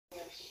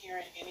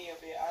hearing any of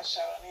it. I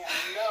shout at him,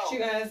 no. You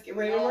guys get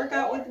ready to work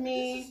out with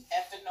me.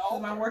 This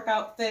is my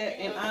workout fit,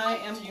 and I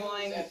am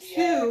going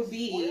to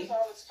be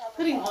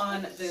putting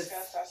on this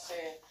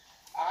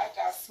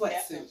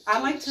sweatsuit. I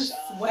like to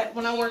sweat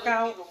when I work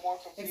out,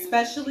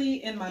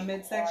 especially in my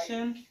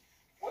midsection.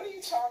 What are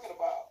you talking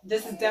about?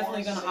 This is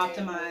definitely going to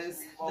optimize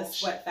the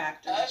sweat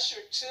factor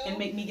and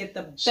make me get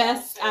the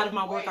best out of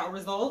my workout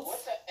results.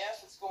 What the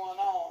F is going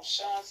on?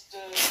 Sean stood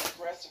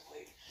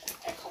aggressively.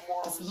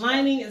 This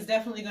lining is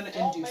definitely going to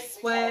induce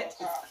sweat.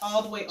 It's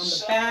all the way on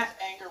the back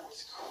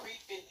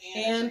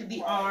and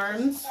the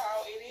arms.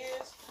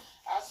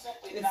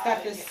 It's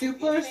got this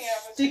super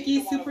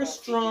sticky, super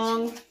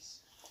strong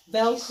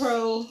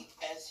Velcro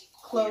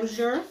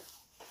closure.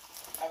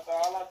 After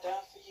all I've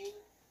done for you,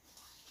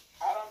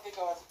 I don't think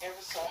I was ever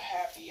so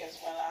happy as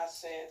when I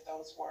said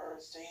those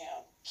words to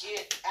him.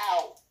 Get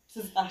out.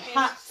 This is a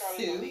hot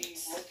suit.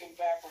 Looking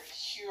back with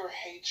pure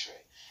hatred.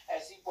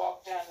 As he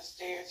walked down the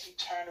stairs, he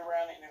turned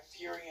around in a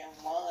fury and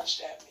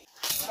lunged at me.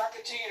 If I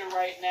continue to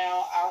write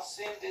now, I'll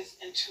send this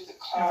into the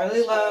cloud. I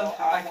really love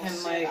how I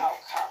can like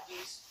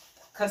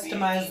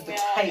customize the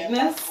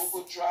tightness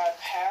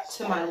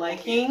to my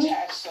liking.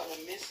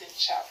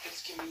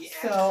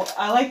 So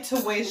I like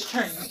to waist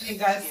train. You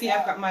guys see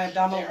I've got my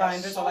abdominal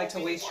binders. I like to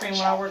waist train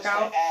when I work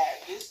out.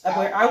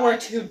 I wear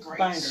 2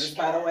 binders,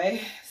 by the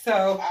way.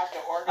 So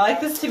I like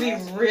this to be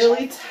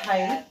really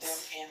tight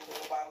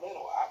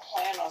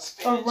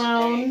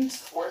around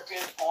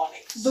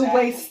the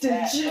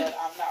waistage.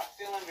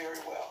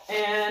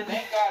 And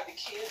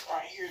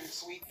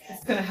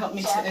it's going to help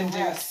me to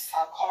induce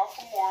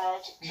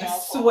the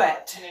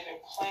sweat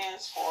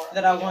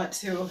that I want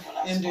to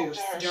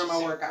induce during my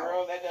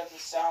workout.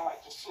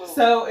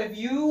 So if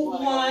you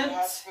want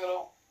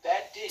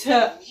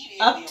to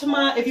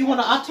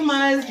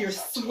optimize, your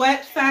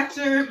sweat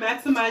factor,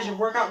 maximize your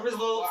workout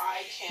results,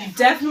 you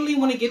definitely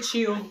want to get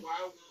you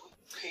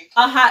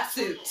a hot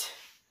suit.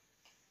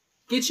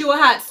 Get you a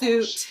hot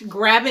suit.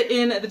 Grab it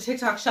in the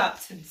TikTok shop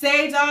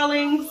today,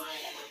 darlings.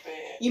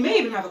 You may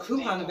even have a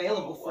coupon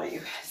available for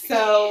you.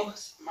 So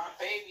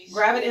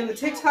grab it in the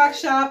TikTok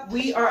shop.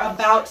 We are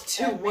about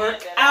to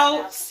work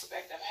out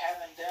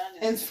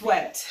and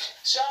sweat.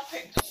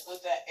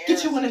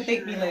 Get you one and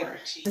thank me later.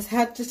 Just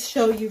had to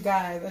show you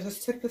guys. I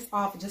just took this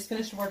off. I just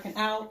finished working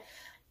out. I'm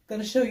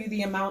going to show you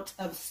the amount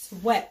of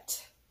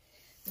sweat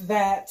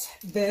that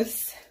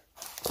this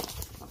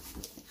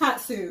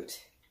hot suit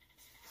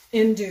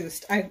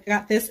induced. I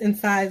got this in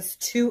size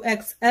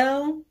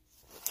 2XL.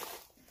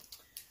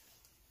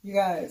 You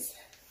guys,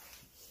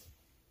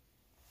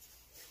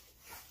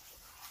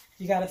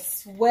 you gotta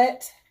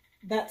sweat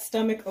that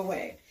stomach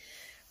away.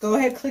 Go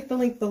ahead, click the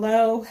link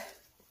below.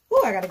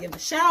 Ooh, I gotta give a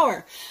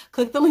shower.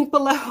 Click the link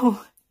below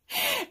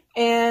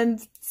and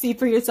see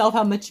for yourself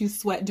how much you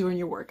sweat during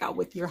your workout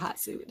with your hot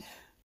suit.